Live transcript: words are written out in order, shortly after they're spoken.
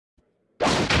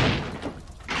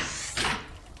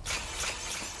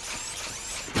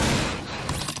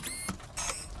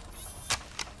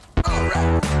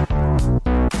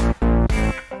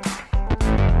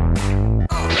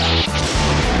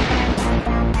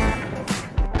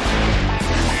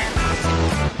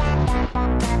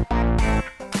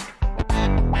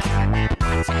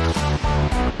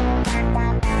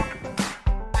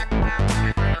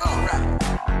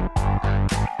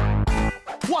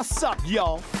up,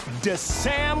 y'all? The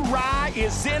Sam-Moo-Rhai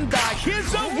is in the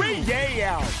hizzery.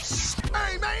 Yeah.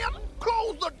 Hey, man,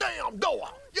 close the damn door.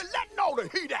 You're letting all the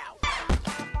heat out.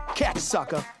 Catch,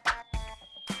 sucker.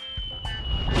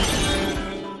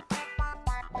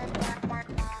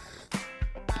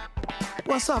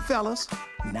 What's up, fellas?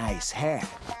 Nice hair.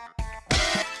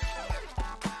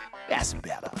 That's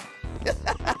better.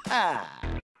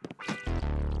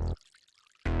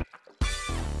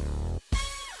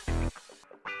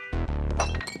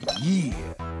 Yeah,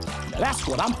 now that's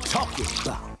what I'm talking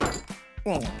about.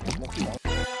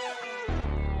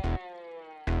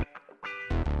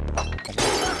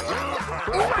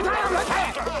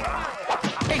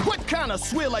 Hey, what kind of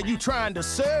swill are you trying to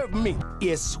serve me?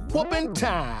 It's whooping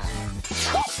time.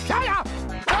 Look out!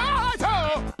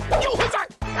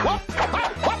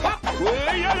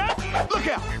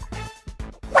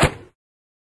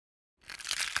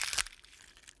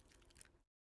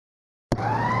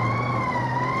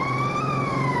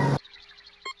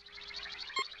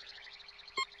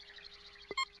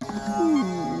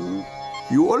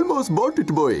 You almost bought it,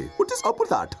 boy. What is up with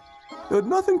that? There's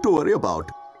nothing to worry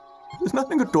about. There's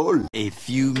nothing at all. A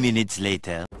few minutes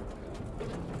later.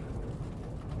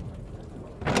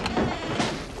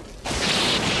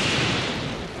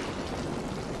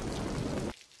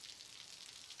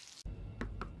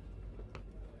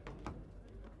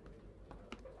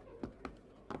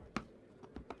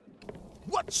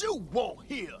 What you want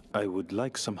here? I would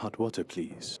like some hot water,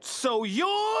 please. So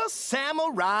you're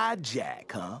Samurai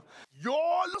Jack, huh?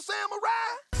 You're the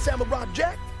Samurai? Samurai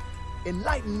Jack,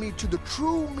 enlighten me to the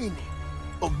true meaning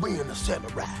of being a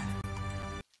samurai.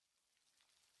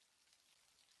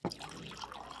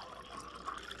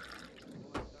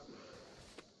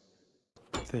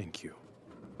 Thank you.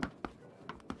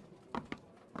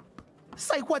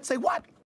 Say what, say what?